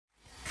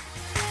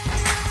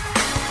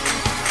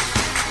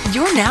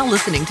You're now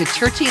listening to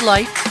Churchy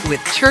Life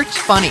with Church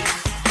Funny.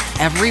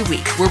 Every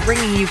week, we're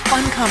bringing you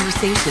fun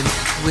conversations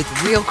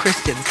with real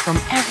Christians from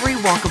every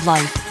walk of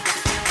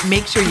life.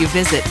 Make sure you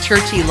visit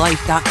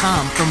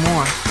churchylife.com for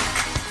more.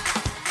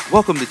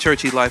 Welcome to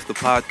Churchy Life, the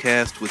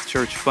podcast with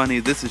Church Funny.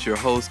 This is your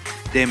host,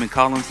 Damon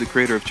Collins, the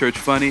creator of Church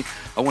Funny.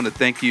 I want to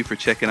thank you for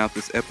checking out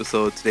this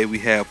episode. Today we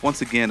have,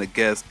 once again, a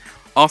guest,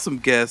 awesome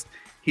guest.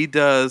 He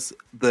does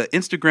the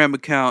Instagram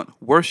account,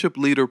 Worship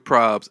Leader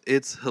Probs.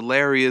 It's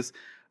hilarious.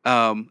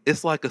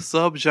 It's like a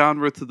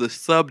subgenre to the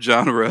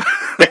subgenre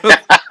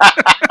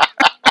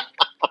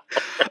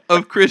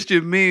of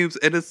Christian memes,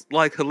 and it's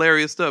like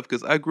hilarious stuff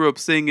because I grew up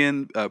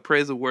singing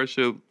praise and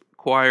worship,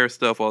 choir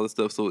stuff, all this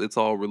stuff, so it's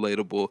all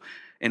relatable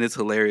and it's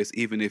hilarious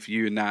even if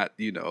you're not,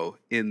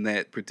 in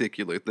that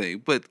particular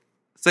thing. But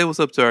say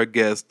what's up to our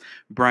guest,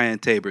 Brian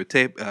Tabor.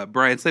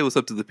 Brian, say what's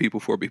up to the people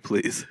for me,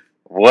 please.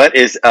 What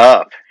is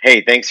up?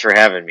 Hey, thanks for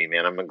having me,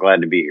 man. I'm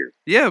glad to be here.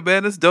 Yeah,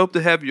 man, it's dope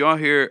to have you on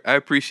here. I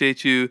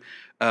appreciate you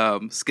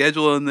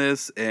scheduling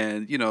this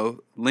and,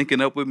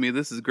 linking up with me.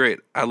 This is great.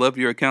 I love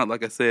your account.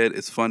 Like I said,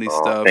 it's funny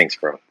stuff. Thanks,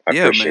 bro. I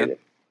appreciate it.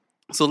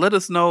 So let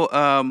us know.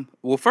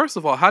 Well, first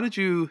of all, how did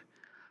you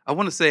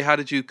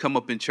come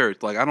up in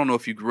church? Like, I don't know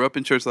if you grew up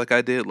in church like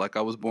I did. Like,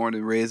 I was born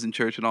and raised in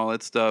church and all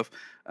that stuff.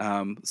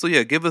 So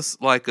yeah, give us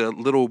like a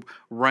little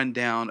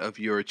rundown of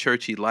your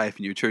churchy life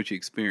and your churchy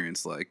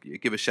experience. Like,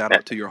 give a shout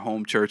out to your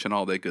home church and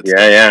all that good stuff.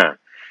 Yeah,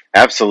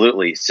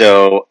 absolutely.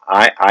 So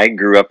I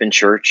grew up in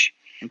church.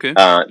 Okay.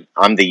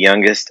 I'm the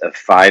youngest of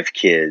 5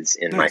 kids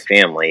in my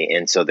family,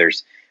 and so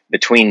there's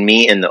between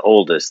me and the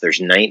oldest,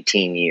 there's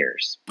 19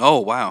 years.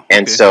 Oh, wow.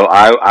 And so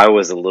I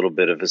was a little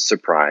bit of a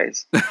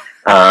surprise.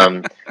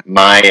 My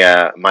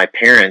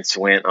parents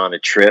went on a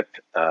trip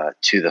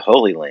to the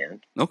Holy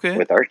Land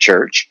with our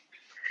church,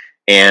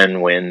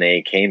 and when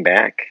they came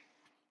back,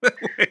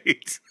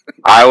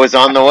 I was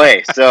on the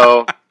way.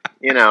 So,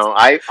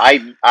 I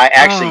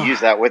actually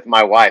use that with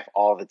my wife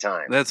all the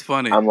time. That's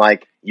funny. I'm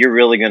like, you're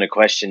really going to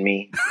question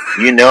me?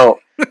 You know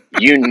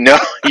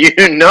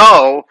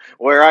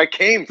where I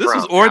came from. This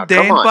was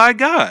ordained by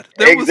God.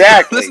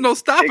 Exactly. There's no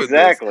stopping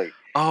Exactly. this.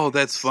 Oh,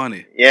 that's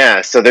funny.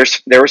 Yeah. So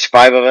there was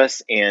 5 of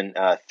us, and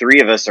 3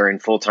 of us are in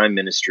full-time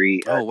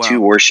ministry. Oh, wow. 2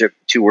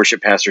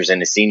 worship pastors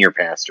and a senior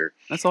pastor.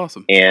 That's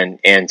awesome.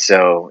 And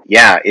so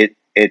yeah,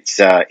 it's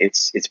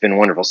been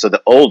wonderful. So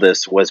the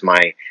oldest was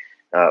my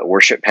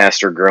worship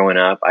pastor growing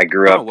up. I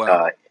grew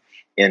up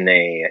in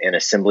an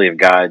Assembly of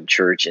God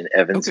church in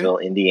Evansville,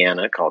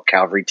 Indiana, called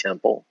Calvary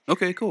Temple.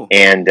 Okay, cool.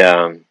 And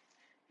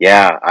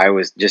I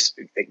was just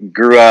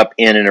grew up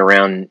in and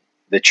around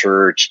the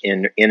church,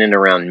 in and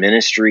around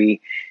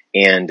ministry,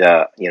 and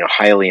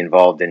highly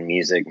involved in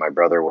music. My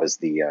brother was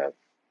the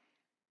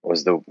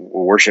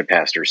worship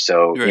pastor,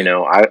 so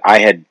right. I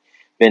had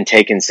been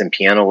taking some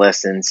piano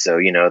lessons. So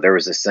there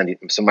was a Sunday.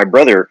 So my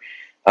brother,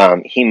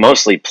 he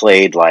mostly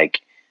played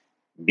like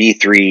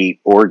B3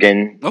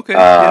 organ.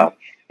 Okay.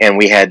 And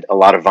we had a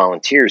lot of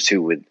volunteers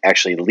who would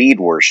actually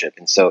lead worship.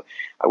 And so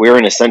we were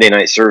in a Sunday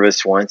night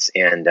service once,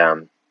 and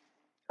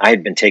I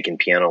had been taking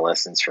piano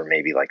lessons for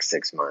maybe like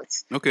 6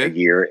 months, okay, a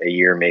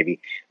year maybe.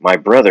 My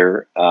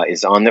brother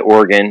is on the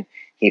organ.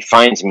 He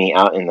finds me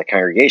out in the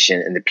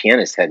congregation, and the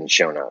pianist hadn't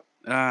shown up.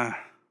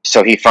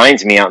 So he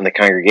finds me out in the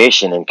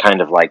congregation and kind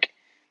of like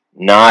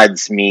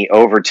nods me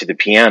over to the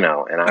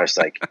piano. And I was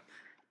like,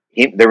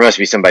 there must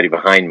be somebody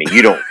behind me.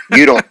 You don't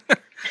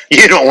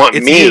want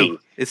it's me. You.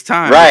 It's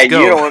time. Right.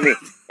 You don't want me.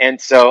 And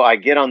so I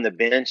get on the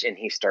bench, and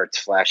he starts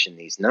flashing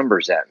these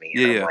numbers at me.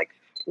 And I'm like,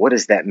 what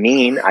does that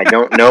mean? I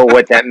don't know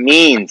what that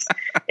means.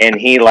 And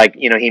he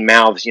he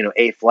mouths,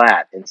 A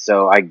flat. And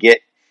so I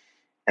get,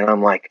 and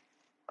I'm like,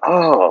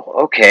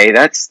 oh, okay.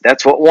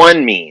 That's what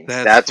 1 means.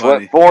 That's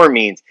what 4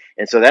 means.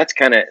 And so I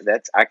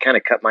kind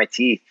of cut my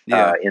teeth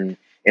in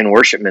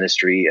worship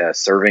ministry,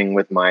 serving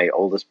with my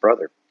oldest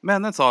brother.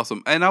 Man, that's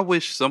awesome. And I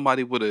wish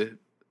somebody would have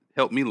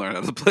helped me learn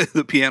how to play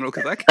the piano,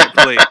 because I can't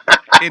play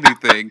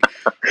anything.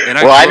 And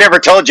I never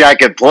told you I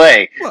could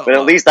play, but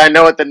at least I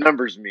know what the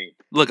numbers mean.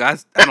 Look, I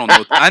don't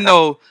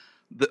know.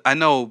 I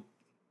know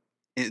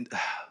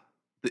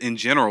in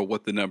general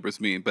what the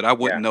numbers mean, but I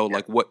wouldn't know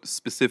like what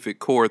specific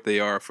chord they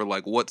are for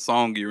like what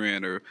song you're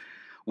in or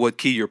what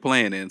key you're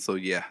playing in. So I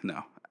just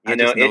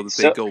know that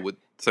they go with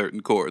certain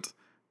chords.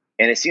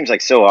 And it seems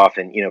like so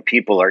often,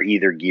 people are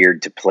either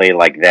geared to play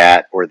like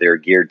that, or they're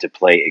geared to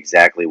play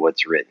exactly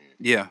what's written.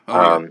 Yeah.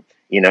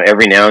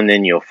 Every now and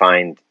then you'll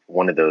find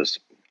one of those.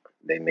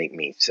 They make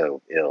me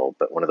so ill,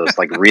 but one of those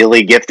like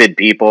really gifted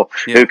people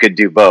who could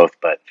do both.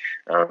 But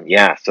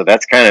so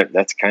that's kind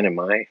of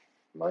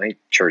my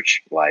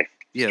church life.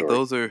 Yeah,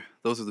 story.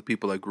 those are the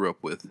people I grew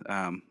up with.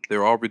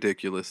 They're all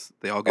ridiculous.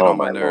 They all get on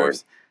my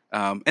nerves.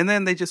 And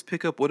then they just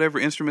pick up whatever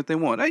instrument they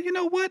want. Hey, you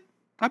know what?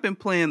 I've been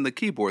playing the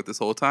keyboard this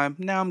whole time.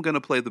 Now I'm going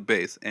to play the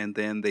bass, and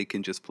then they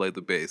can just play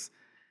the bass.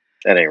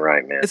 That ain't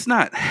right, man. It's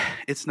not.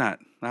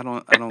 I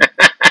don't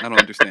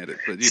understand it.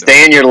 But,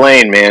 Stay in your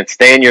lane, man.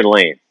 Stay in your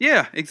lane.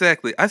 Yeah,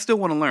 exactly. I still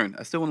want to learn.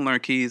 I still want to learn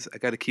keys. I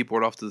got a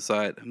keyboard off to the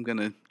side. I'm going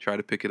to try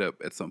to pick it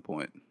up at some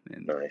point,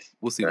 and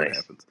we'll see what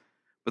happens.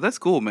 But that's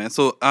cool, man.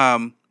 So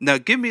now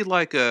give me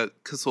like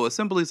so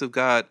Assemblies of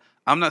God.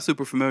 I'm not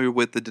super familiar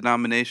with the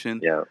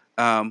denomination.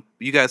 Yeah.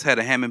 You guys had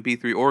a Hammond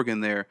B3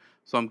 organ there,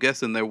 so I'm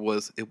guessing it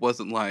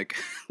wasn't like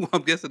well,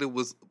 I'm guessing it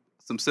was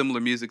some similar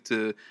music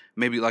to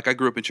maybe like I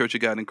grew up in Church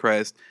of God in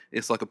Christ.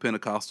 It's like a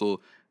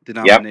Pentecostal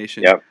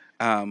denomination. Yep.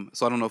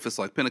 So I don't know if it's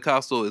like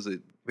Pentecostal. Is it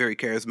very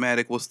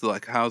charismatic? What's the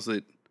like? How's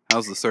the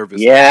service?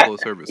 Yeah. Flow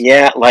of service?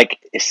 Yeah. Like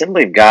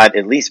Assembly of God,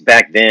 at least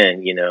back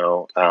then,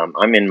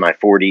 I'm in my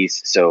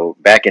 40s. So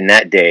back in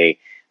that day,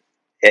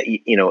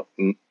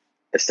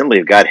 Assembly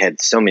of God had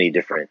so many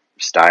different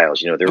styles.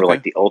 There were Okay.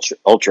 like the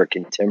ultra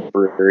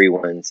contemporary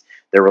ones.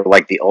 There were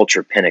like the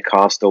ultra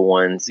Pentecostal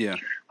ones. Yeah.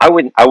 I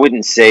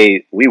wouldn't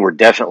say we were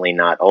definitely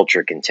not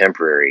ultra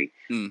contemporary,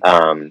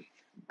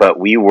 but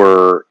we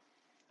were.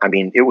 I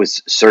mean, it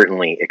was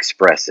certainly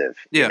expressive.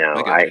 Yeah,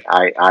 I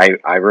got you.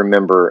 I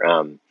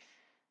remember,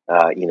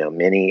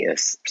 many a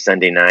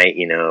Sunday night,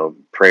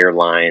 prayer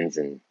lines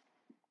and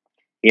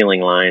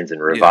healing lines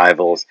and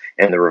revivals,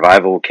 and the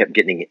revival kept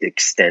getting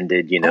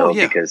extended,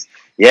 because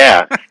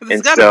it's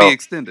and got to so be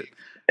extended.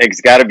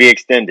 it's got to be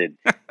extended,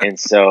 and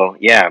so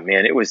yeah,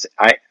 man, it was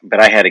but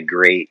I had a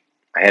great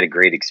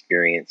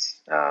experience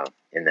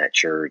in that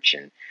church,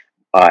 and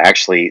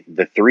actually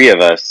the three of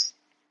us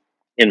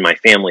in my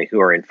family who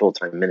are in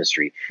full-time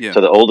ministry. Yeah.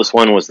 So the oldest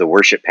one was the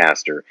worship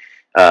pastor.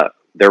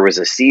 There was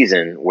a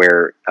season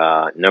where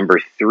number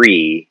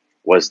 3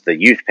 was the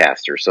youth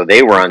pastor, so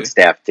they were on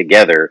staff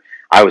together.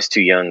 I was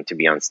too young to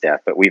be on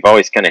staff, but we've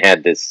always kind of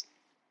had this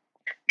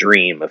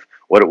dream of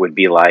what it would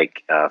be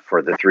like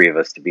for the three of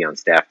us to be on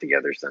staff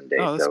together someday.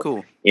 Oh, that's so,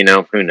 cool.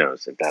 Who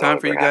knows if It's that'll time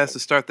for ever you guys happen. to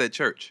start that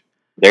church.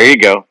 There you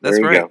go. That's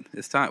there you right. go.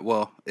 It's time.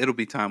 Well, it'll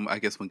be time, I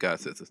guess, when God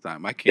says it's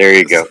time. I can't. There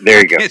you go. There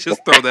you go. I can't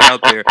just throw that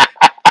out there.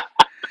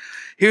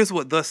 Here's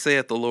what thus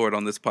saith the Lord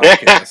on this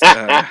podcast.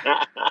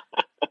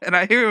 And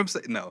I hear him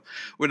say, no,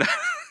 we're not.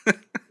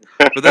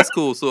 But that's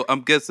cool. So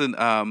I'm guessing,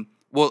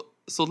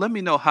 so let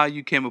me know how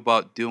you came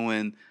about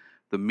doing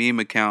the meme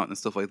account and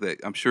stuff like that.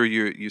 I'm sure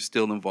you're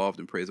still involved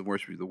in praise and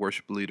worship. You're the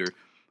worship leader.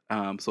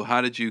 So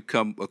how did you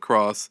come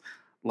across,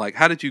 like,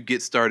 how did you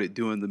get started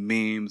doing the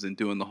memes and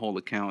doing the whole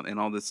account and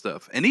all this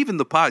stuff? And even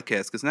the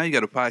podcast, because now you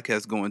got a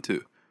podcast going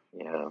too.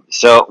 Yeah.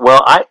 So,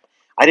 well, I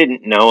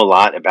didn't know a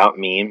lot about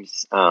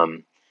memes.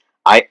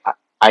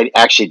 I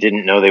actually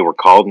didn't know they were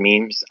called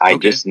memes. I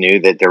just knew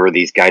that there were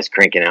these guys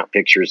cranking out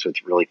pictures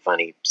with really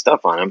funny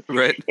stuff on them.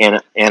 Right.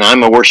 And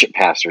I'm a worship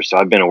pastor, so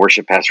I've been a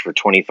worship pastor for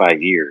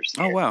 25 years.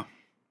 Oh, wow.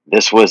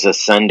 This was a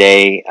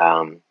Sunday.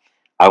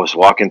 I was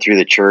walking through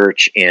the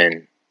church,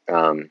 and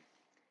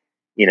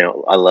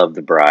I love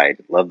the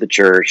bride, love the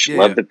church,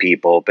 love the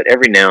people, but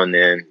every now and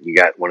then you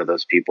got one of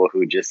those people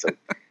who just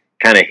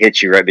kind of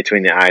hits you right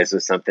between the eyes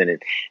with something,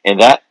 and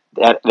that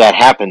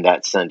happened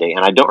that Sunday,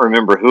 and I don't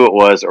remember who it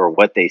was or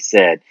what they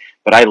said,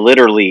 but I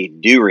literally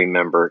do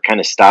remember kind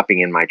of stopping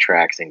in my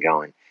tracks and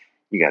going,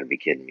 "You got to be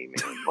kidding me,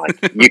 man!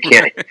 Like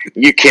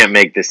you can't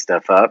make this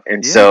stuff up."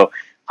 And so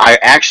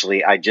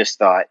I just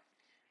thought,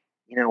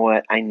 you know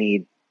what? I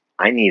need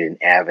an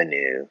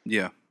avenue,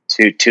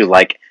 to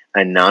like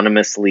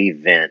anonymously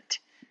vent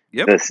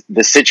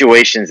the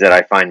situations that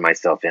I find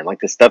myself in, like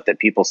the stuff that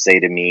people say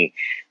to me,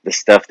 the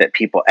stuff that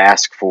people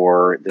ask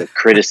for, the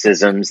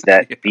criticisms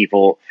that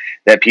people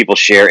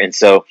share. And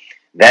so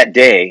that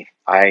day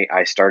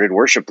I started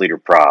Worship Leader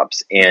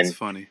Probs, and that's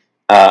funny.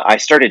 I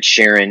started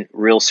sharing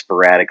real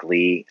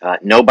sporadically.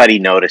 Nobody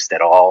noticed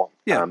at all.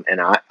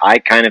 And I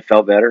kind of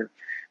felt better,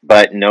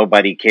 but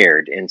nobody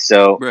cared. And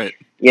so,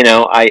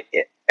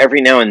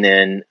 every now and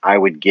then I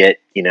would get,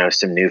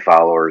 some new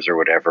followers or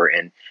whatever.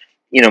 And,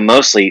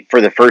 mostly for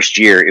the first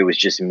year, it was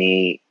just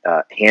me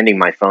handing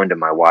my phone to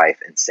my wife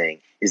and saying,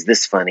 "Is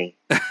this funny?"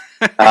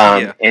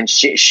 And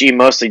she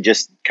mostly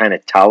just kind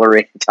of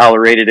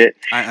tolerated it.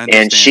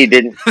 And she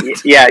didn't,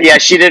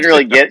 she didn't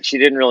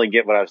really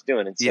get what I was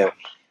doing. And so,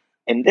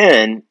 and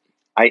then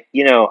I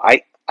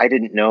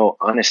didn't know,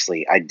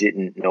 honestly, I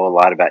didn't know a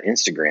lot about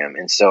Instagram.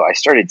 And so I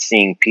started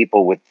seeing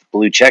people with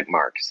blue check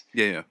marks.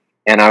 Yeah.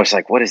 And I was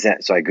like, "What is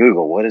that?" So I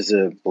Google, what does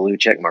a blue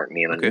check mark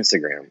mean on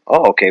Instagram?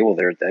 Oh, okay. Well,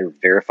 they're a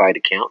verified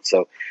account.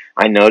 So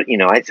I know,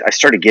 I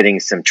started getting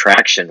some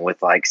traction with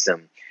like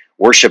some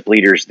worship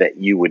leaders that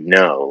you would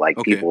know,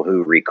 like people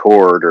who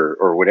record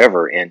or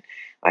whatever. And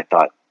I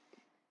thought,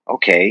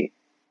 okay,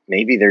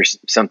 maybe there's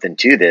something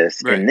to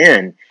this. Right. And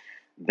then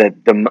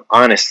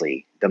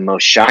honestly, the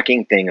most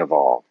shocking thing of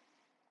all,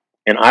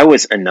 and I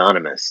was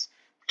anonymous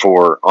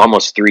for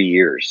almost 3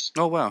 years.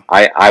 Oh, wow.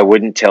 I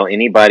wouldn't tell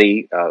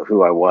anybody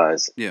who I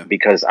was,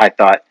 because I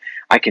thought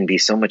I can be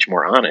so much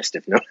more honest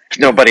if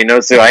nobody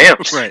knows who I am.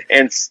 Right.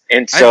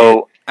 And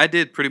so I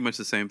did pretty much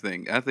the same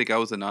thing. I think I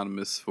was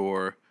anonymous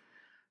for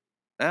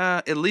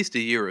at least a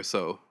year or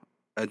so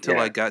until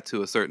I got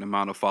to a certain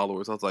amount of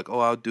followers. I was like,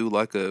 I'll do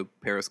like a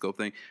Periscope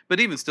thing. But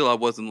even still, I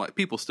wasn't like,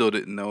 people still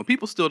didn't know.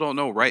 People still don't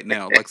know right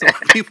now. Like some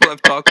people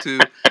I've talked to,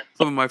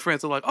 some of my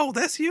friends are like, "Oh,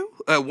 that's you?"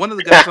 One of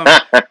the guys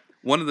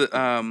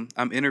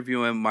I'm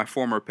interviewing my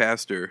former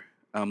pastor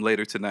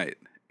later tonight,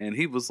 And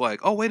he was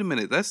like, "Oh, wait a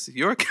minute, that's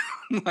your account."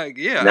 I'm like,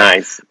 yeah,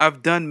 Nice.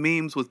 I've done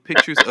memes with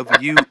pictures of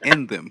you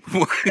in them.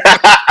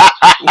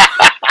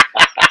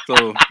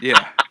 So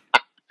yeah.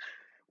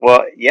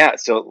 Well, yeah.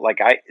 So like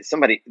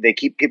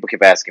people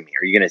keep asking me,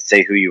 are you going to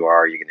say who you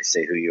are? Are you going to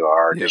say who you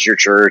are? Yeah. Does your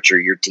church or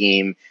your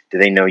team, do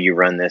they know you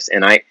run this?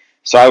 And I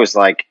was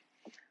like,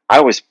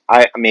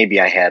 maybe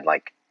I had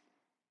like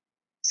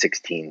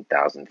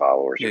 16,000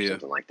 followers or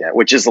something like that,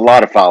 which is a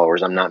lot of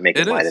followers. I'm not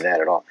making light of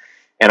that at all.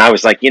 And I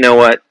was like, you know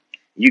what?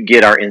 You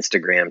get our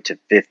Instagram to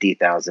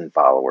 50,000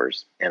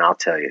 followers and I'll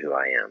tell you who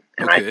I am.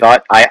 And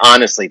I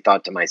honestly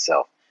thought to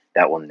myself,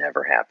 that will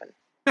never happen,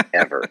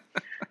 ever.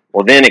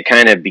 Well, then it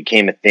kind of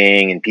became a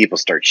thing and people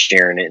start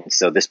sharing it. And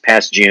so this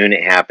past June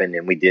it happened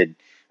and we did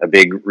a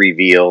big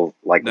reveal,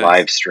 like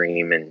live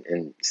stream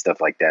and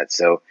stuff like that.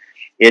 So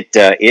it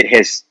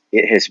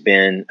has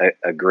been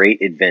a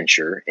great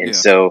adventure. And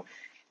so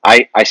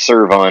I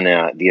serve on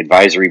the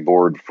advisory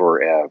board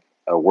for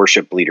a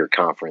worship leader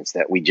conference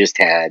that we just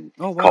had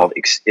called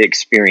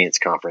Experience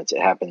Conference.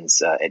 It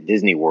happens at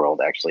Disney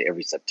World actually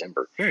every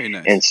September. Very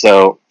nice. And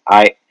so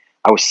I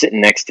was sitting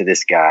next to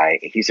this guy.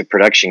 He's a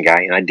production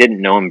guy, and I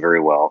didn't know him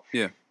very well.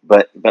 Yeah.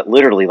 But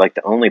literally, like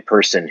the only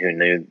person who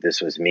knew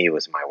this was me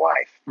was my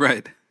wife.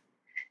 Right.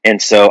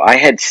 And so I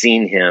had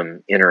seen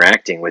him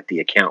interacting with the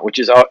account, which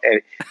is all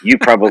you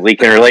probably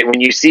can relate when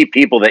you see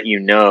people that you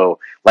know,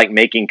 like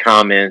making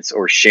comments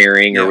or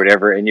sharing or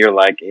whatever, and you're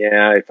like,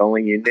 yeah, if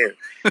only you knew.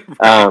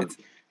 Right.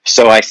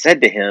 So I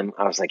said to him,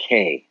 I was like,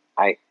 hey,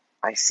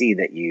 I see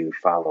that you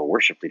follow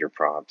Worship Leader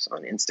Probs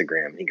on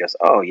Instagram. And he goes,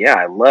 oh yeah,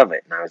 I love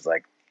it. And I was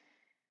like,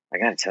 I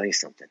got to tell you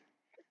something.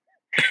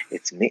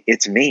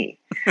 It's me.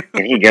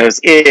 And he goes,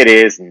 it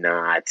is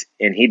not.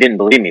 And he didn't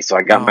believe me. So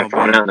I got my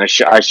phone out and I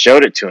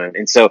showed it to him.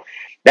 And so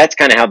that's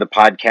kind of how the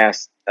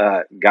podcast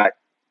got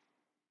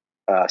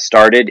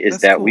started is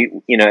that's that cool.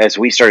 We, as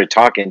we started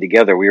talking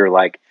together, we were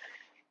like,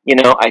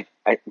 I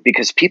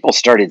because people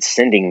started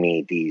sending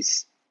me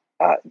these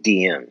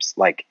DMs,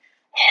 like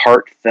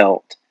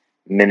heartfelt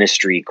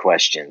ministry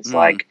questions.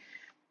 Like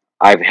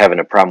I'm having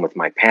a problem with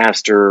my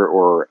pastor,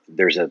 or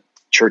there's a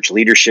church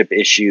leadership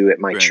issue at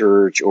my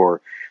church,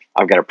 or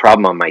I've got a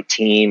problem on my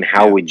team.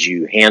 How would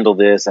you handle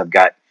this? I've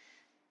got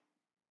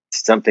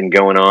something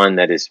going on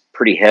that is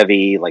pretty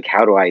heavy. Like,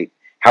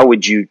 how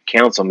would you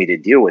counsel me to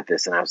deal with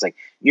this? And I was like,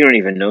 you don't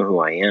even know who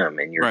I am,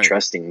 and you're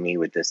trusting me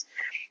with this.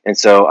 And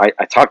so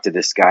I talked to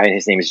this guy, and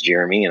his name is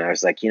Jeremy. And I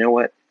was like, you know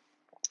what?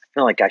 I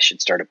feel like I should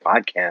start a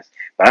podcast,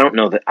 but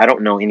I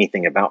don't know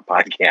anything about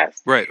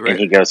podcasts. Right. And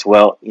he goes,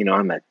 well,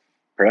 I'm a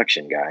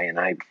production guy, and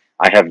I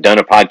have done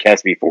a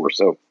podcast before.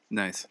 So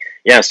nice.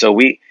 Yeah. So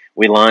we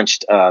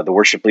launched the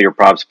Worship Leader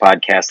Probs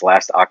podcast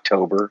last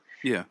October.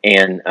 Yeah.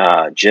 And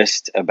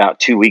just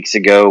about 2 weeks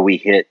ago, we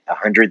hit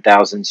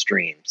 100,000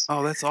 streams.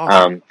 Oh, that's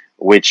awesome.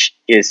 Which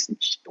is,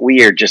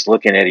 we are just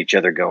looking at each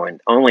other going,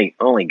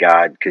 only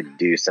God could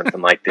do something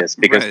like this,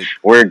 because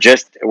we're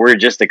just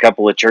a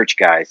couple of church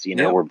guys.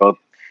 We're both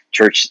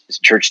church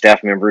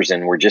staff members,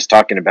 and we're just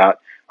talking about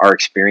our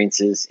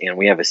experiences. And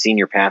we have a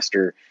senior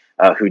pastor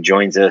who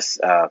joins us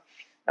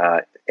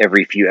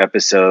every few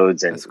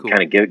episodes and cool.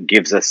 kind of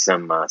gives us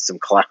some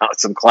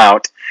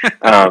clout.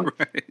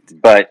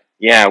 But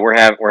yeah, we're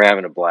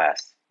having a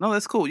blast. No,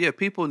 that's cool. Yeah,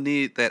 people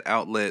need that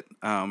outlet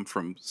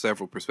from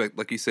several perspectives.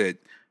 Like you said,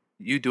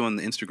 you doing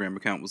the Instagram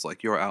account was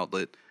like your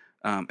outlet,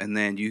 and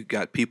then you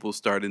got people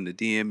starting to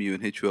DM you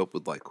and hit you up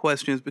with like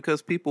questions,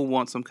 because people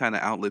want some kind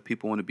of outlet.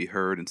 People want to be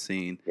heard and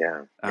seen.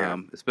 Yeah.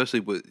 Especially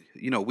with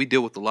we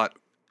deal with a lot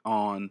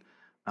on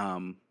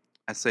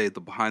I say the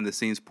behind the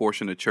scenes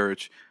portion of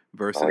church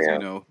versus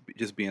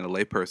just being a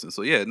layperson.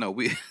 So yeah, no,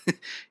 we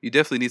you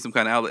definitely need some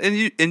kind of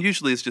outlet, and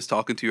usually it's just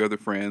talking to your other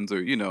friends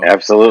or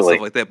absolutely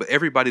stuff like that. But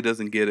everybody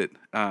doesn't get it.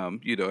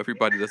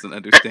 Everybody doesn't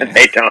understand.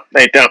 They don't.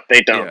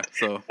 Yeah.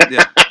 So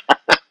yeah,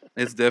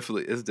 it's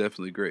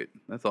definitely great.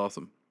 That's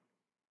awesome.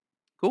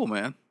 Cool,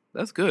 man.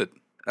 That's good.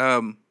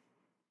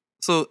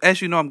 So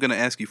as you know, I'm going to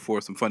ask you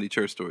for some funny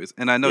church stories,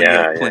 and I know you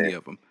have plenty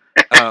of them.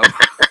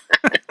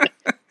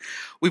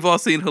 We've all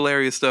seen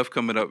hilarious stuff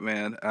coming up,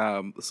 man.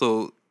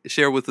 So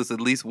share with us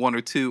at least one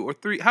or two or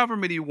three, however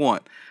many you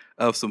want,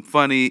 of some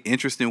funny,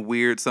 interesting,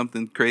 weird,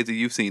 something crazy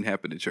you've seen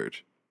happen in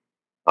church.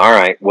 All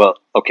right. Well,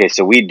 okay.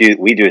 So we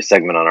do a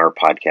segment on our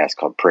podcast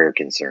called Prayer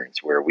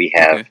Concerns, where we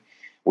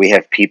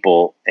have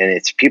people, and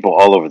it's people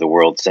all over the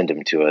world send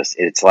them to us.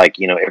 It's like,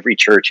 every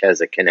church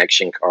has a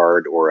connection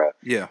card or a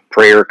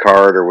prayer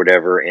card or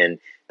whatever. And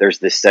there's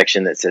this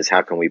section that says,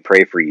 how can we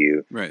pray for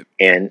you? Right.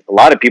 And a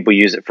lot of people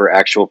use it for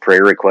actual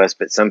prayer requests,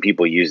 but some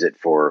people use it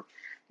for,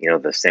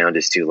 the sound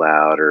is too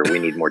loud, or we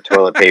need more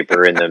toilet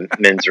paper in the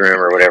men's room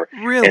or whatever.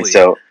 Really? And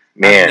so,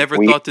 man, I never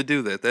thought to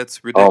do that.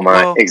 That's ridiculous. Oh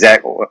my,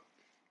 exactly.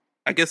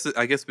 I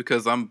guess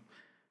because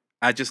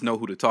I just know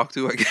who to talk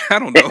to. I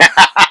don't know.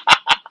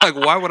 Like,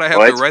 why would I have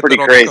to write that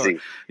on the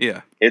card?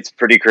 Yeah. It's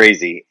pretty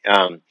crazy.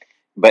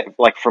 But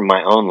like from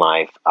my own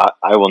life,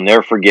 I will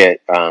never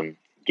forget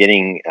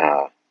getting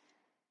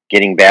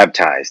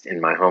baptized in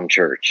my home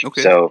church.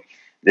 Okay. So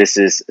this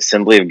is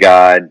Assembly of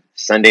God,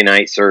 Sunday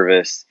night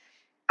service.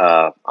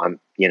 I'm,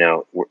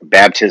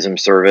 baptism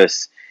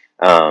service,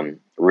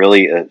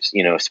 really a,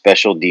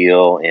 special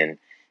deal.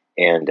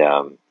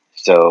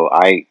 So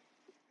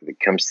it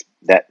comes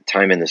that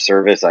time in the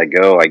service, I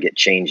get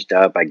changed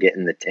up, I get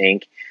in the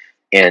tank,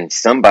 and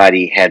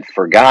somebody had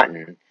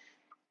forgotten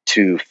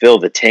to fill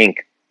the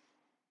tank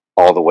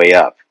all the way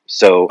up.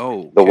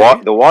 So the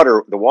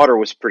water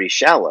was pretty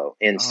shallow.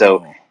 And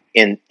so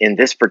in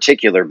this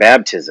particular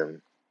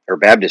baptism or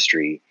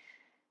baptistry,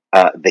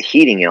 the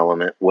heating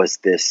element was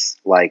this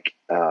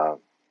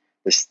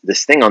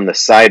this thing on the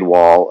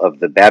sidewall of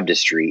the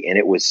baptistry, and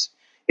it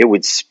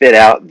would spit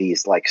out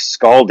these like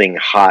scalding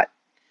hot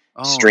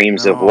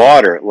streams of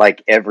water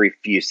like every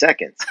few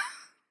seconds.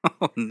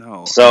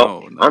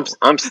 So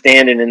I'm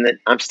standing in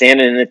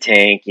the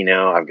tank,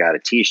 I've got a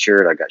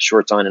t-shirt, I've got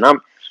shorts on, and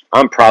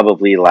I'm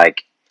probably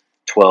like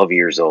 12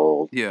 years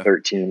old,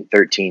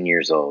 13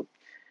 years old.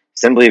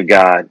 Assembly of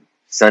God,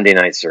 Sunday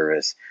night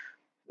service.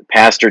 The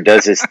pastor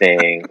does his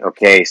thing.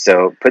 Okay,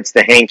 so puts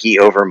the hanky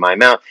over my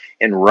mouth,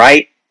 and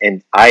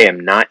I am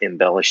not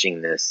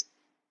embellishing this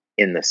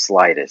in the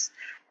slightest.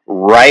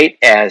 Right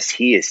as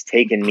he is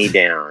taking me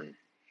down,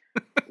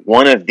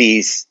 one of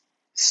these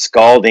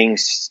scalding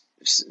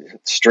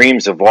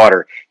streams of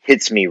water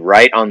hits me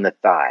right on the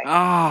thigh.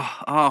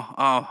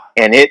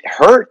 And it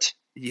hurt.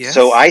 Yes.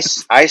 So I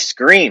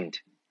screamed.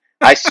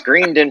 I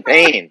screamed in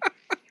pain.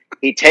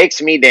 He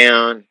takes me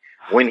down.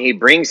 When he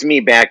brings me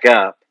back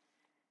up,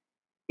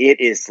 it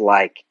is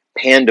like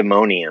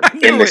pandemonium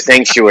in the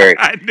sanctuary.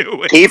 I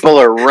knew it. People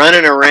are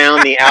running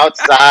around the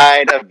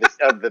outside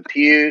of the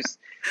pews.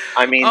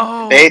 I mean,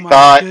 they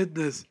thought.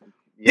 Goodness.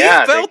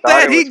 Yeah, he felt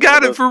that. He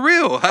got it for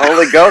real.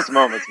 Holy Ghost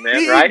moments,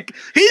 man, right?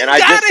 And I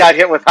just got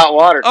hit with hot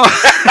water.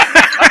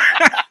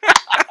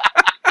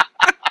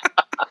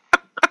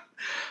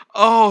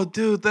 Oh,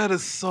 dude, that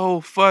is so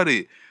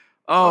funny.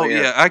 Oh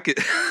yeah, I could.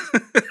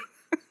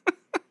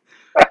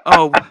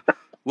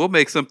 We'll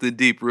make something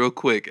deep real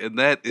quick, and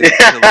that is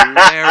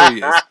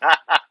hilarious.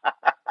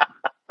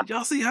 Did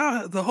y'all see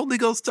how the Holy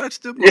Ghost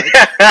touched him? Like...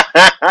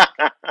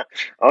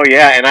 Oh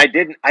yeah, and I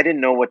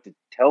didn't know what to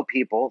tell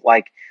people.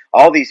 Like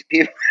all these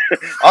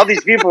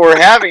people were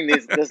having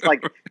this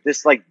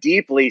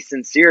deeply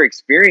sincere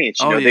experience.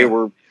 They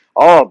were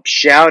all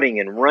shouting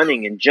and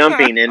running and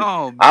jumping, and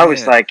I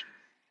was like,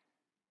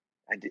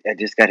 I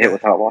just got hit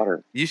with hot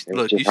water. You should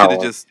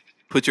have just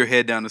put your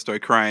head down and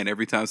start crying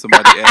every time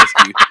somebody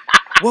asks you,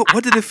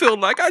 what did it feel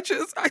like? I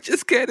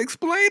just can't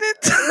explain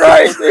it.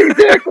 Right,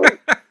 exactly.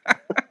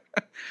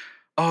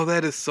 Oh,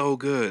 that is so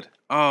good.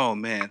 Oh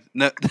man.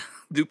 Now,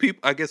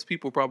 I guess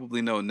people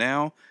probably know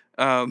now.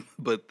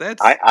 But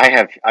that's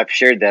I've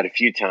shared that a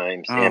few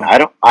times, and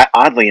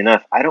oddly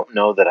enough, I don't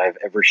know that I've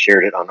ever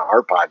shared it on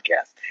our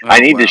podcast. I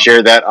need to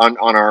share that on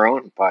our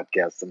own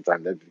podcast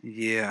sometime.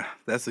 Yeah,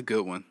 that's a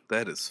good one.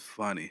 That is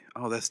funny.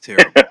 Oh, that's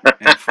terrible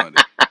and funny.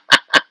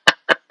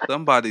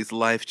 Somebody's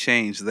life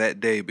changed that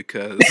day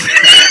because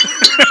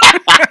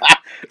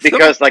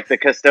like the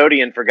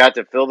custodian forgot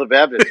to fill the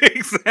baptism.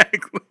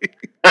 Exactly.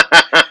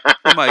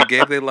 Somebody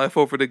gave their life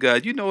over to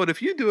God. You know what?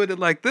 If you do it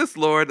like this,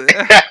 Lord,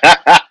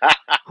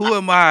 who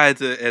am I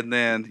to? And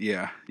then,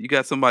 you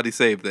got somebody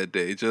saved that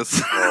day.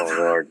 Just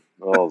oh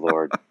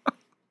Lord.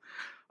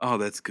 Oh,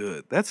 that's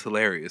good. That's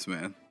hilarious,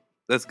 man.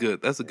 That's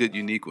good. That's a good,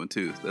 unique one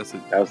too. That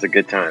was a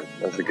good time.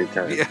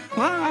 Yeah.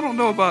 Well, I don't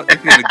know about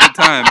getting a good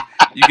time.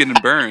 You getting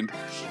burned.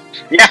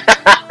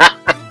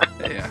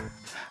 Yeah.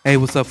 Hey,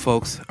 what's up,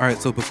 folks? All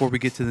right, so before we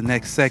get to the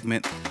next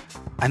segment,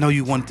 I know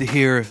you wanted to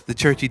hear the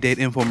Churchy Date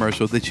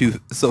infomercial that you're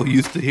so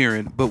used to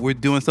hearing, but we're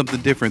doing something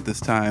different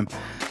this time.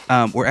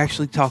 We're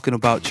actually talking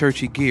about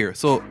Churchy Gear.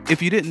 So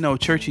if you didn't know,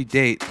 Churchy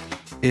Date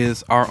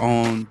is our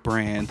own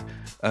brand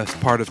as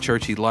part of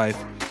Churchy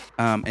Life.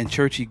 And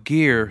Churchy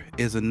Gear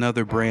is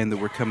another brand that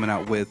we're coming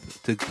out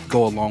with to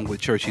go along with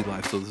Churchy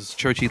Life. So this is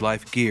Churchy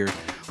Life Gear.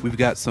 We've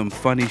got some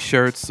funny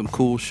shirts, some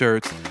cool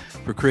shirts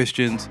for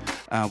Christians.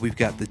 We've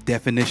got the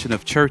definition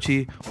of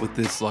churchy with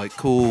this like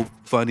cool,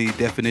 funny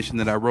definition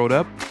that I wrote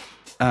up.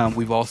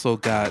 We've also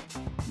got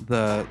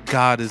the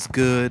God is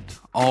good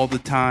all the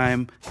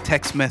time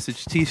text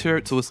message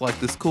t-shirt. So it's like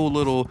this cool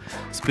little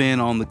spin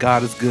on the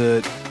God is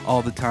good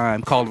all the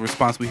time call and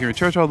response we hear in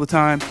church all the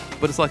time,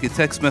 but it's like a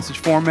text message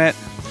format.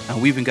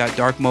 We even got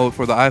dark mode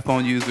for the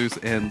iPhone users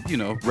and,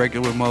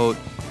 regular mode.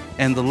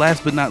 And the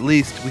last but not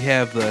least, we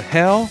have the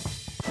Hell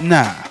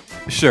Nah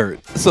shirt.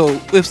 So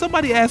if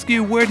somebody asks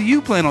you, where do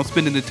you plan on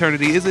spending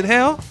eternity? Is it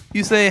hell?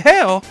 You say,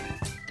 hell?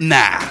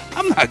 Nah,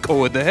 I'm not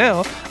going to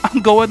hell.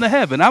 I'm going to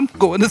heaven. I'm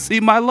going to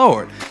see my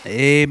Lord.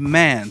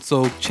 Amen.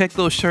 So check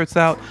those shirts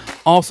out.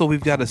 Also,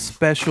 we've got a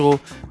special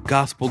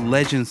Gospel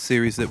Legends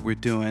series that we're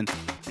doing,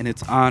 and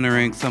it's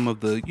honoring some of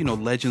the,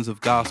 legends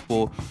of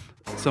gospel,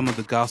 some of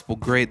the gospel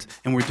greats,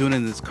 and we're doing it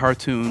in this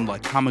cartoon,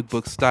 like comic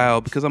book style,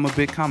 because I'm a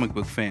big comic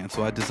book fan.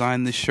 So I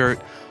designed this shirt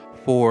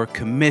for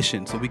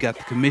commission. So we got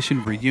the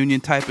commission reunion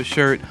type of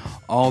shirt.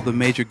 All the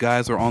major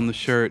guys are on the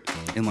shirt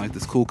in like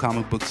this cool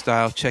comic book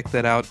style. Check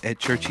that out at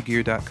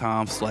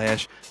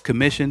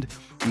churchygear.com/commissioned.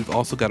 We've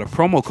also got a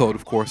promo code,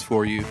 of course,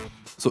 for you.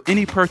 So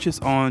any purchase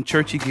on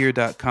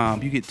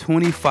churchygear.com, you get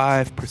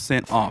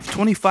 25% off.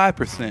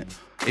 25%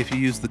 if you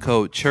use the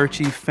code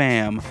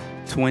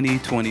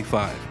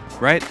ChurchyFam2025,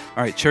 right?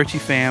 All right,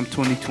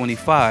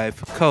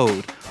 ChurchyFam2025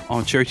 code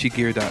on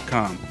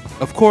churchygear.com.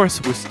 Of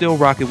course, we're still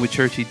rocking with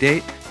Churchy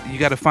Date. You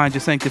got to find your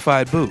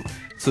sanctified boo.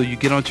 So you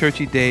get on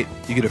Churchy Date,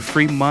 you get a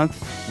free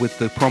month with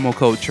the promo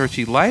code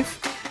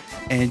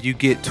ChurchyLife, and you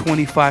get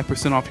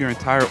 25% off your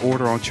entire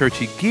order on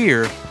Churchy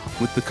Gear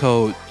with the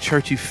code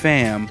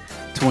ChurchyFam2025.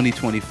 All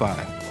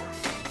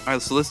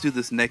right, so let's do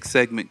this next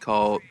segment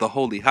called The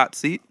Holy Hot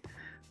Seat.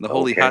 The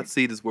Holy Hot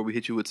Seat is where we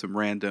hit you with some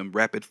random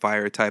rapid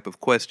fire type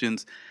of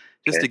questions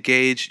just to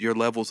gauge your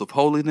levels of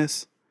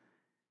holiness,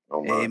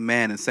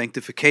 amen, and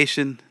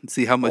sanctification, and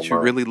see how much you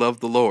really love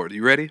the Lord.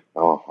 You ready?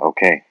 Oh,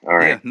 okay. All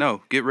right. Yeah,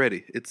 no, get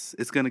ready. It's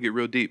going to get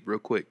real deep real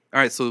quick.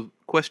 All right, so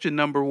question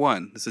number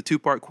 1. It's a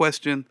 2-part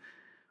question.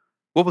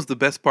 What was the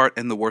best part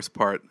and the worst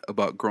part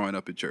about growing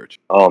up in church?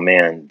 Oh,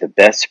 man, the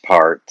best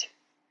part.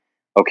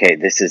 Okay,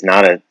 this is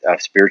not a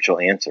spiritual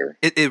answer.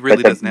 It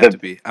really doesn't have to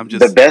be.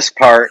 The best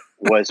part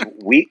was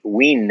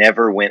we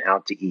never went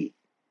out to eat.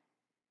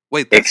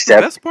 Wait, that's the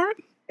best part?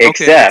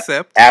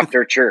 Except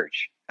after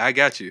church. I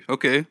got you.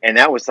 Okay. And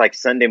that was like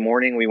Sunday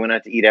morning, we went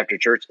out to eat after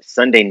church.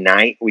 Sunday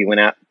night, we went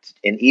out.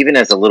 And even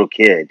as a little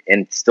kid,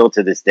 and still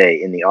to this day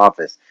in the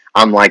office,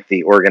 I'm like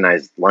the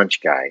organized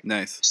lunch guy.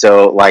 Nice.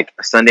 So like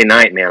Sunday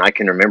night, man, I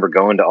can remember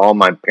going to all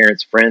my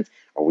parents' friends.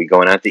 Are we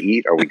going out to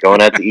eat? Are we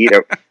going out to eat?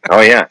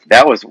 Oh yeah.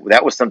 That was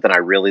something I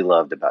really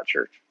loved about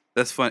church.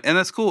 That's fun. And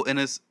that's cool. And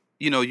it's,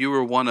 you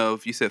were one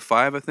of, you said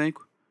 5, I think?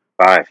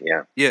 5,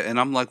 yeah. Yeah, and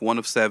I'm like one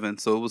of 7,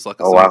 so it was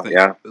like a thing.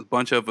 A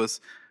bunch of us.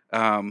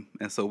 And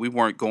so we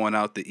weren't going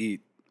out to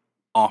eat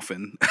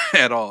often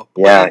at all.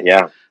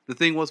 Yeah. The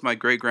thing was, my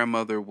great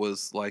grandmother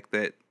was like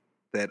that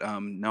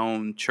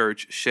known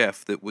church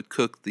chef that would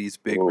cook these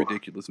big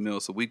ridiculous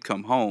meals. So we'd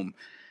come home,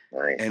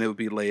 and it would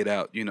be laid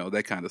out,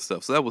 that kind of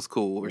stuff. So that was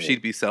cool. Or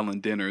she'd be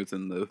selling dinners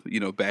in the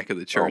back of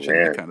the church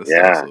and that kind of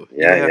stuff. So,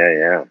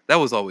 yeah. That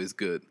was always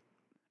good.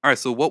 All right.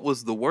 So what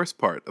was the worst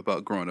part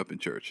about growing up in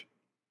church?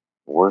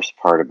 Worst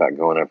part about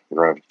growing up.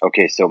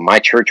 Okay, so my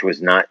church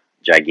was not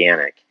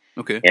gigantic.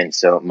 Okay. And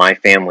so my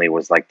family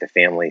was like the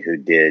family who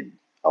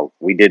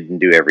we didn't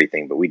do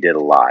everything, but we did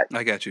a lot.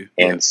 I got you.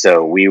 And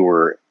so we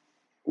were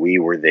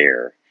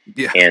there.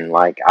 Yeah. And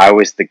like I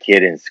was the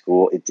kid in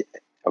school. It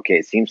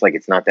seems like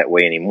it's not that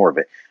way anymore,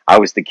 but I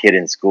was the kid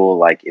in school.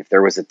 Like if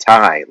there was a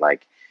tie,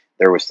 like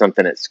there was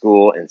something at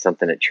school and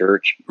something at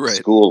church, right.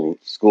 School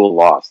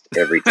lost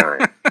every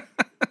time.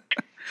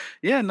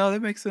 Yeah, no,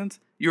 that makes sense.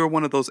 You were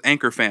one of those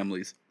anchor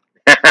families.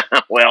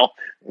 Well,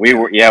 we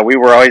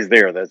were always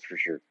there. That's for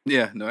sure.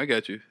 Yeah, no, I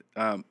got you.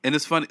 And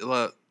it's funny.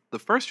 The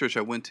first church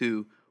I went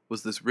to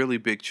was this really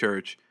big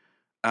church,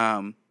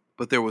 but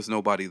there was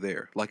nobody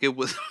there. Like it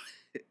was,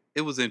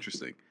 it was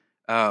interesting.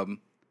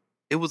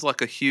 It was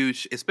like a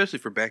huge, especially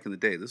for back in the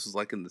day. This was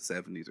like in the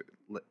 70s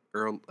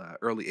or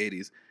early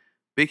 80s.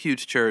 Big,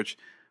 huge church,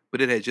 but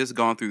it had just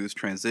gone through this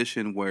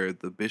transition where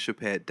the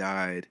bishop had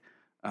died.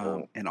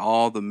 And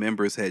all the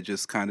members had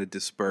just kind of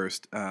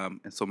dispersed. And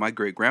so my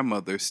great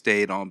grandmother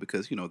stayed on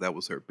because, that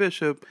was her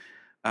bishop.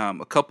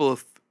 A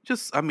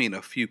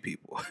few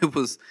people. It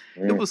was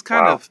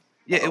kind of,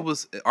 it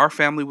was, our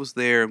family was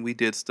there and we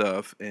did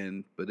stuff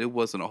but it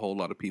wasn't a whole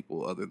lot of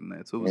people other than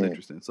that. So it was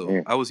interesting.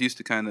 So I was used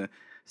to kind of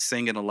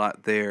singing a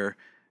lot there.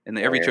 And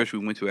every church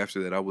we went to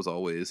after that, I was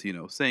always,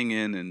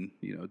 singing and,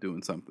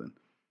 doing something.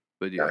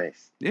 But yeah,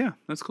 nice. Yeah,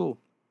 that's cool.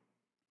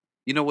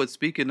 You know what,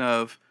 speaking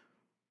of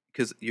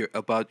your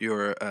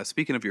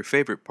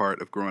favorite part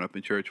of growing up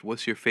in church,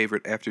 what's your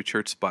favorite after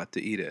church spot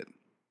to eat at?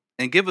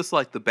 And give us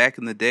like the back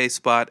in the day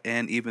spot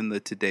and even the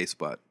today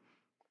spot.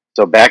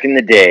 So back in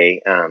the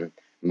day,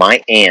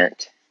 my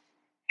aunt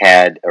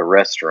had a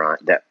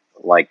restaurant that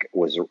like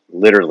was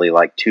literally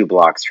like 2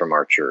 blocks from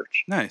our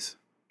church. Nice.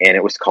 And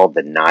it was called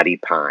the Knotty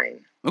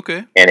Pine.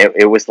 Okay. And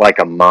it was like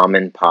a mom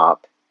and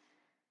pop.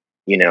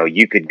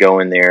 You could go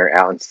in there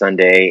out on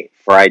Sunday,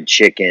 fried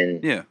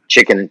chicken,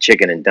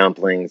 chicken and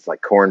dumplings,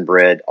 like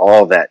cornbread,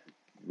 all that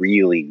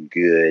really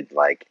good.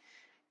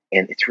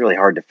 And it's really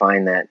hard to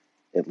find that,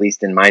 at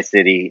least in my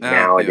city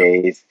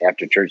nowadays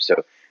after church.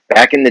 So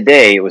back in the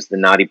day, it was the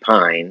Knotty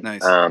Pine.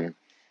 Nice. And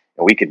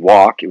we could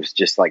walk. It was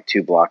just like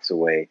 2 blocks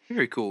away.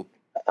 Very cool.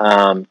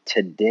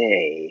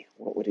 Today,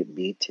 what would it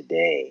be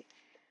today?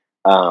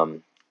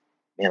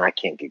 Man, I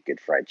can't get good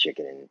fried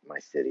chicken in my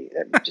city.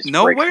 That just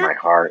breaks my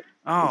heart.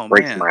 Oh,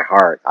 breaks my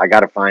heart. I got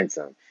to find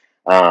some.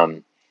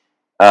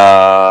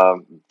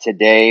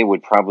 Today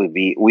would probably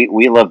be.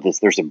 We love this.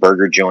 There's a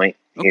burger joint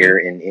here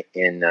in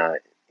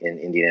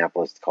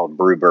Indianapolis called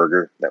Brew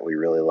Burger that we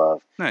really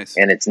love. Nice.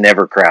 And it's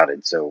never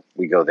crowded, so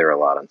we go there a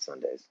lot on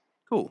Sundays.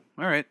 Cool.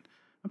 All right.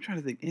 I'm trying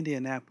to think.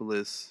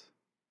 Indianapolis.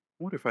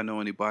 I wonder if I know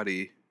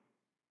anybody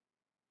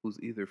who's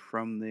either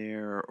from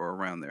there or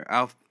around there.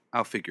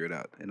 I'll figure it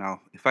out, and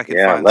if I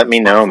can find. Let me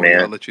know,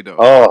 man. I'll let you know.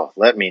 Oh,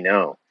 let me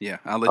know. Yeah,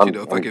 I'll let you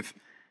know if I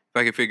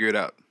can figure it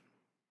out.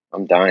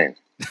 I'm dying.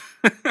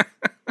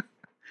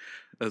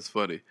 That's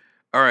funny.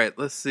 All right,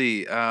 let's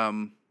see.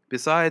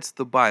 Besides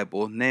the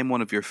Bible, name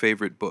one of your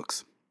favorite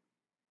books.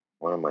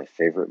 One of my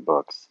favorite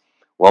books.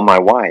 Well, my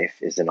wife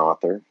is an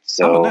author, Oh,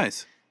 so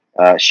nice.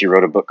 she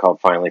wrote a book called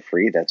Finally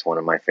Free. That's one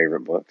of my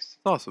favorite books.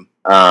 Awesome.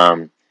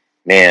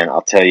 Man,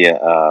 I'll tell you,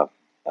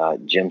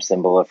 Jim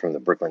Cymbala from the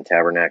Brooklyn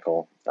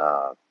Tabernacle,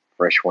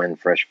 Fresh Wind,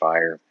 Fresh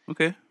Fire.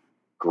 Okay.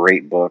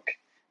 Great book.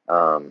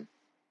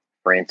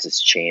 Francis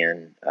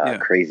Chan, Yeah.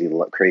 Crazy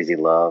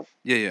Love.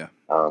 Yeah.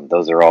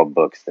 Those are all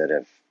books that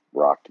have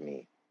rocked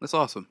me. That's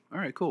awesome. All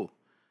right, cool.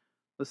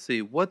 Let's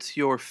see. What's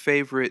your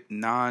favorite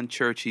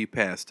non-churchy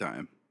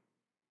pastime?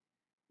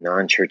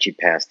 Non-churchy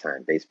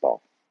pastime,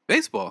 baseball.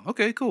 Baseball.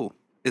 Okay, cool.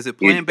 Is it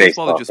Huge playing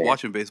baseball or baseball just fan.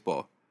 watching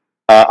baseball?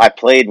 I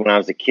played when I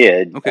was a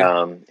kid, Okay.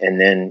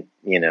 and then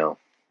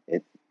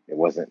it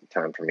wasn't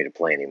time for me to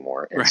play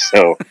anymore, and Right.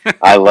 so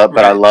I love.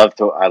 But I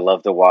Right.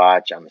 love to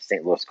watch. I'm a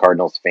St. Louis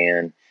Cardinals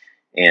fan,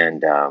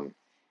 and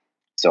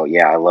so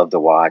yeah, I love to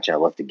watch. I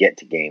love to get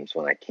to games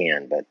when I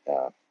can, but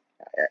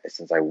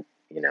since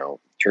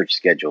church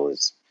schedule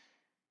is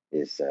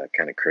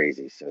kind of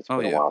crazy, so it's Oh,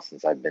 been a yeah. while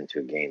since I've been to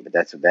a game. But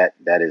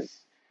that is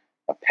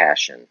a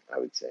passion, I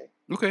would say.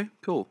 Okay,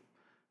 cool.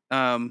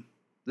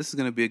 This is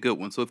gonna be a good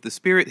one. So if the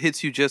Spirit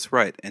hits you just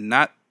right, and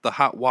not the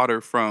hot water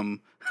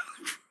from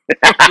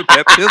the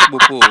baptismal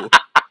pool,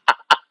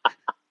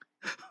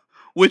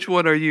 which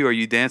one are you? Are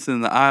you dancing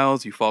in the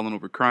aisles? You falling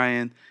over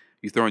crying?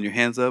 You throwing your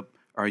hands up?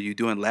 Are you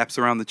doing laps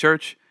around the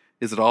church?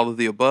 Is it all of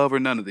the above or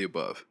none of the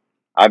above?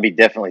 I'd be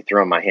definitely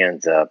throwing my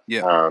hands up.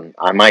 Yeah.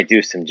 I might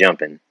do some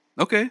jumping.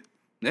 Okay.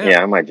 Yeah.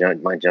 Yeah, I might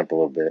jump a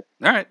little bit.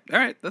 All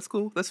right. That's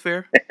cool. That's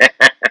fair.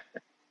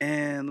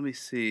 And let me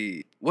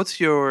see. What's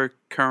your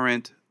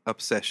current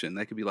obsession?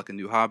 That could be like a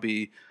new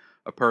hobby,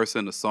 a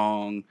person, a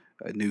song,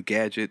 a new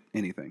gadget,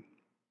 anything.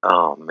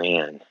 Oh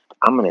man,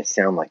 I'm gonna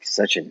sound like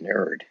such a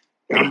nerd.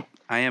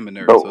 I am a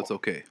nerd, But so it's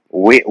okay.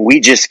 we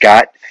just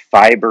got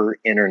fiber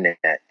internet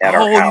at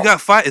our house. You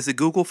got fiber? Is it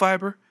Google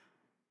Fiber?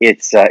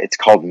 It's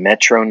called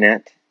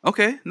MetroNet.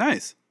 Okay,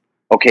 nice.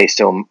 Okay,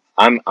 so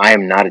I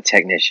am not a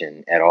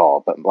technician at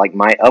all, but like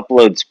my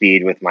upload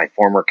speed with my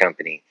former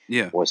company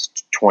Yeah. was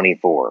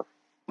 24.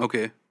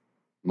 Okay.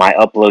 My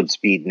upload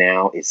speed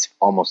now is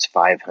almost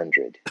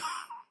 500.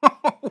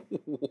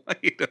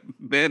 Wait a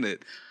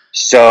minute.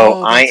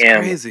 So That's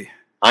crazy.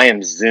 I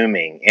am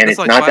zooming, and That's it's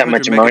like not that 500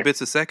 much money.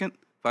 megabits a second.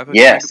 500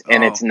 Yes, megabits?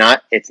 and Oh,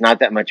 it's not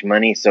that much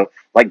money. So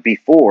like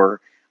before,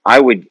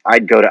 I'd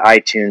go to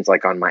iTunes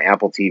like on my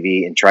Apple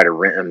TV and try to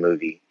rent a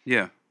movie,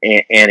 yeah.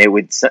 and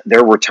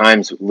there were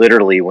times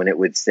literally when it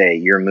would say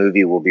your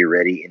movie will be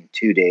ready in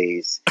 2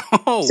 days.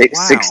 Oh, wow.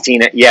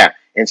 16, yeah.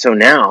 And so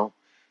now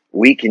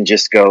we can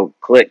just go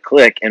click,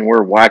 and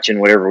we're watching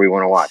whatever we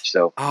want to watch.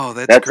 So Oh,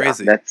 that's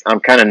crazy.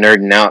 I'm kind of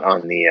nerding out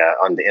on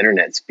the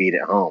internet speed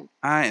at home.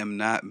 I am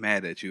not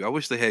mad at you. I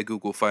wish they had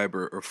Google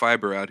Fiber or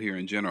fiber out here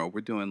in general. We're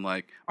doing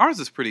ours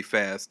is pretty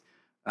fast.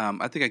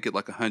 I think I get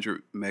like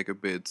 100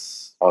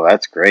 megabits Oh,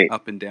 that's great.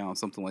 up and down,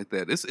 something like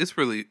that.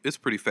 It's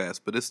pretty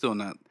fast, but it's still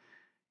not,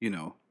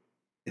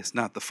 it's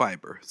not the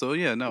fiber. So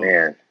yeah, no,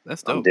 Man,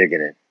 that's I'm dope.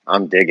 digging it.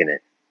 I'm digging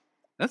it.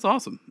 That's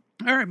awesome.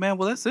 All right, man.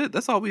 Well, that's it.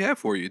 That's all we have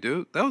for you,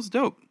 dude. That was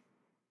dope.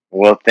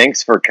 Well,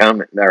 thanks for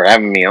coming or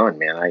having me on,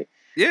 man.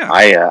 Yeah,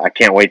 I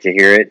can't wait to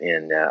hear it,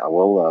 and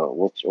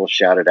we'll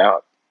shout it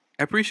out.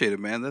 I appreciate it,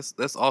 man.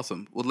 That's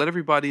awesome. Well, let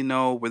everybody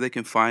know where they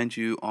can find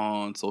you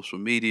on social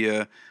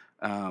media,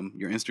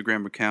 your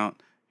Instagram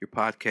account, your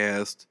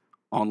podcast,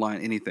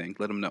 online, anything.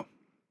 Let them know.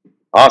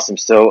 Awesome.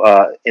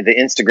 So the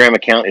Instagram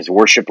account is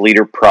Worship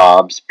Leader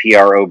Probs,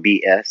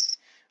 PROBS.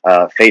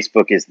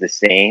 Facebook is the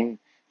same,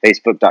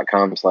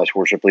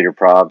 facebook.com/Worship Leader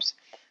Probs.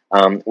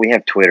 We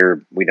have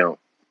Twitter. We don't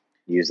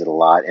use it a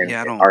lot, and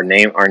Yeah, I don't.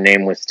 our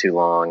name was too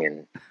long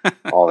and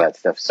all that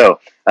stuff. So,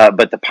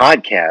 but the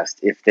podcast,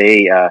 if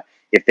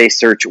they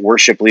search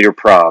Worship Leader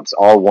Probs,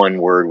 all one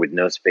word with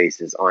no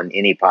spaces on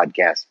any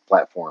podcast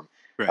platform,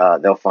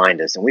 Right. they'll find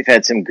us. And we've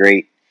had some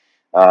great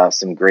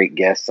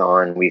guests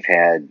on. We've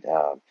had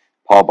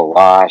Paul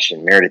Balash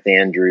and Meredith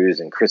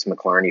Andrews and Chris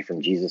McClarney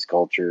from Jesus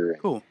Culture.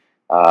 Cool.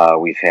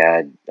 We've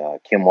had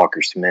Kim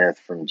Walker Smith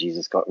from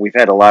Jesus Culture. We've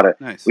had a lot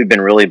of. Nice. We've been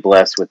really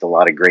blessed with a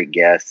lot of great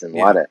guests and a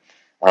lot of.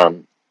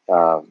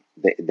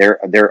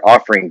 They're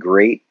offering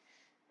great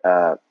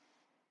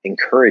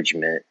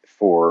encouragement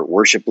for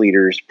worship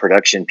leaders,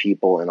 production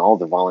people, and all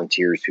the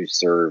volunteers who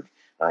serve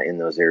in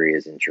those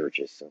areas in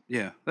churches. So.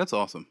 Yeah, that's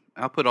awesome.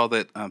 I'll put all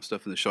that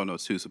stuff in the show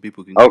notes too, so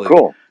people can Oh, click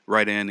cool!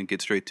 right in and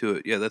get straight to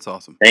it. Yeah, that's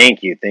awesome.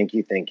 Thank you.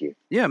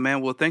 Yeah,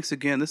 man. Well, thanks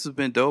again. This has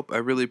been dope. I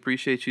really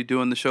appreciate you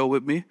doing the show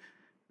with me.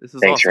 This is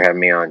Thanks awesome. for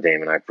having me on,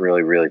 Damon. I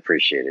really, really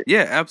appreciate it.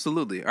 Yeah,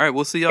 absolutely. All right,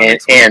 we'll see y'all And,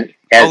 next week. and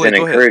as Oh, wait,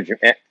 go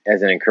ahead.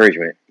 as an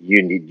encouragement,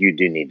 you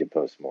do need to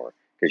post more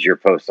because your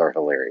posts are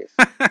hilarious.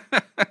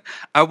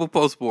 I will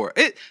post more.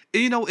 It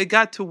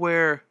got to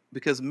where,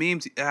 because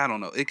memes, I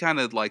don't know, it kind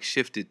of like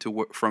shifted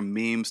to from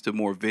memes to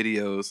more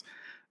videos.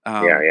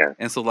 Yeah.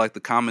 And so like the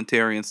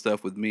commentary and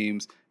stuff with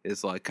memes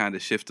is like kind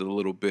of shifted a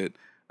little bit.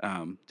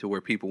 to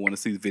where people want to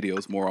see the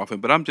videos more often.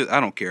 But I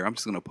don't care. I'm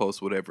just going to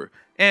post whatever.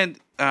 And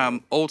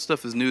old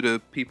stuff is new to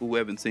people who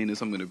haven't seen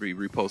this. I'm going to be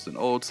reposting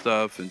old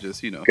stuff and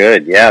just,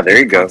 Good. Yeah, there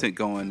you go. Content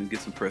going and get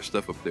some fresh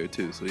stuff up there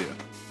too. So, yeah.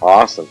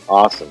 Awesome.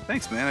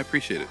 Thanks, man. I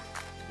appreciate it.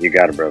 You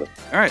got it, brother.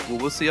 All right. Well,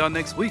 we'll see y'all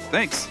next week.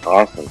 Thanks.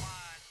 Awesome.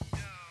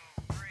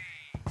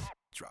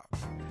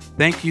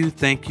 Thank you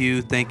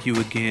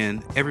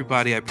again.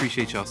 Everybody, I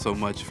appreciate y'all so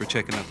much for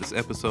checking out this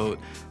episode.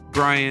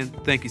 Brian,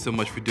 thank you so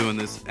much for doing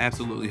this.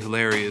 Absolutely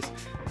hilarious.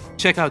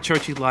 Check out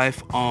Churchy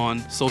Life on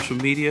social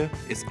media.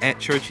 It's at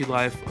Churchy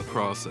Life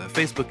across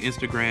Facebook,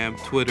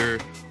 Instagram, Twitter,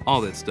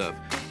 all that stuff.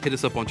 Hit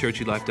us up on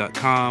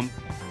churchylife.com.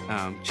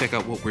 Check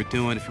out what we're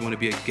doing. If you want to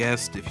be a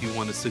guest, if you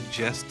want to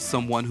suggest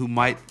someone who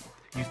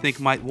you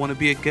think might want to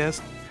be a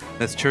guest,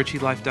 that's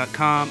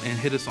churchylife.com, and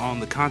hit us on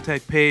the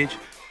contact page.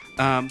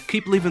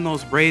 Keep leaving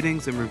those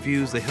ratings and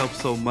reviews. They help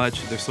so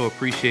much. They're so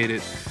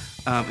appreciated.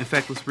 In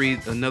fact, let's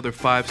read another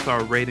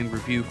 5-star rating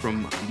review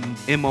from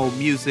MO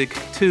Music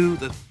 2.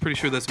 That's pretty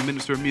sure that's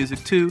Minister of Music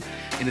 2.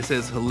 And it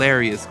says,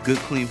 hilarious, good,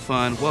 clean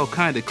fun. Well,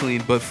 kind of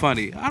clean, but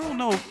funny. I don't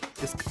know.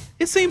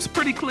 It seems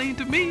pretty clean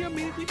to me. I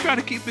mean, we try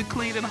to keep it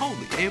clean and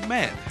holy.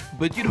 Amen.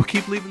 But,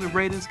 keep leaving the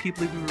ratings, keep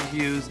leaving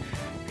reviews.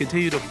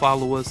 Continue to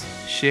follow us.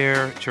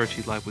 Share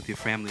Churchy Life with your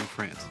family and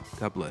friends.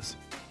 God bless.